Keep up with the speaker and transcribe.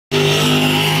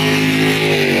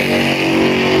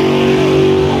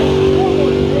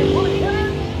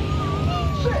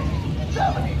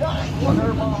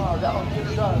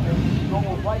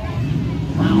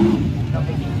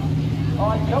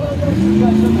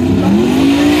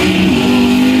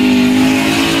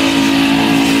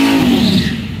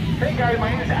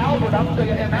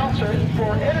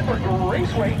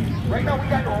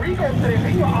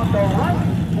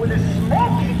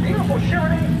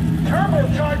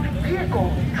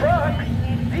vehicle, trucks.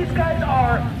 These guys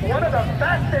are one of the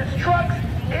fastest trucks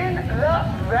in the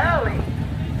valley.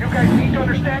 You guys need to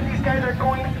understand these guys are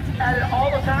going at it all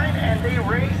the time and they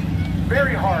race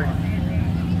very hard.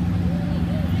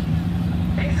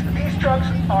 These trucks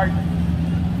are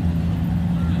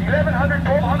 1,100,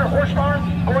 1,200 horsepower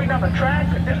going down the track.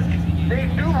 They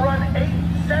do run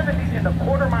 870s in the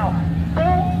quarter mile.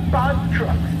 Full body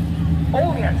trucks.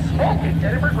 Only at smoking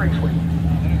Edinburgh Raceway.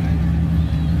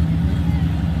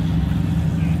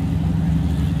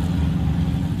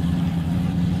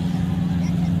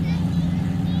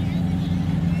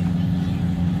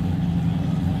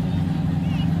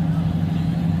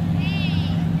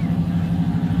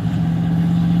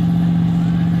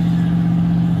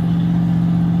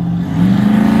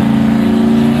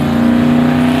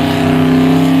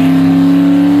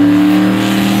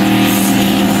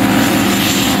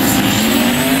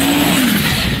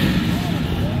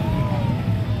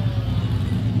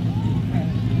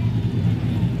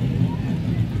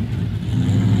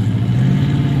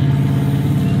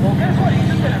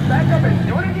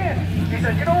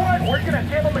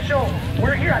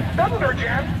 We're here at Thunder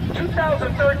Jam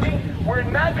 2013. We're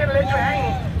not going to let you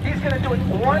hang. He's going to do it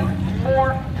one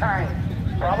more time.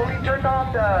 Probably didn't turn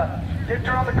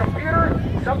on the computer.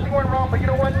 Something went wrong, but you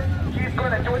know what? He's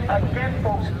going to do it again,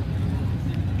 folks.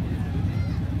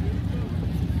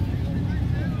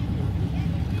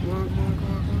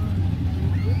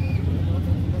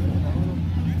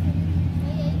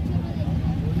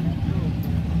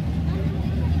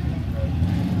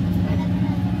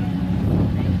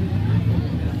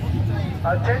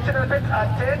 Attention in the pits,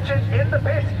 attention in the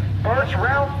pits. First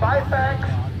round buybacks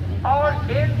are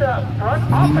in the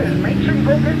front office. Make sure you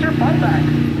go get your buybacks.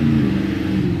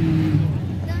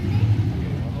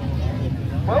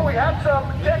 Well, we have some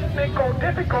technical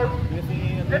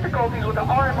difficulties with the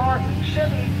RMR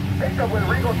Chevy pickup with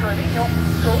Rigo Trevino.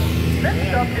 So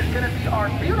next up is going to be our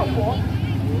beautiful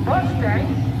Mustang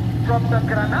from the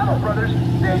Granado brothers.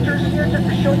 They're just here just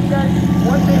to show you guys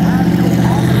what they have to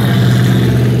offer.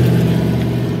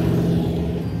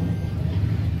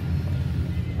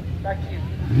 Back to you.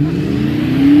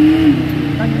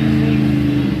 Back to you, Steve.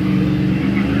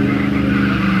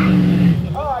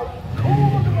 Alright, cool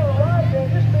looking little ride there.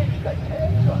 This thing's got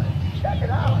tags on it. Check it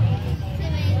out.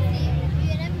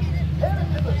 Headed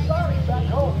to the Sonic back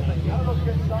home. I don't know if you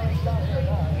get Sonic down here or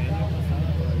not.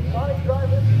 Sonic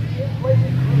driving,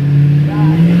 inflated cruise.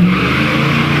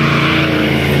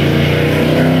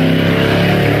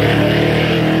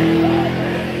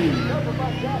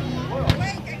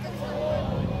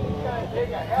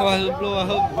 Blow a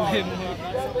hook.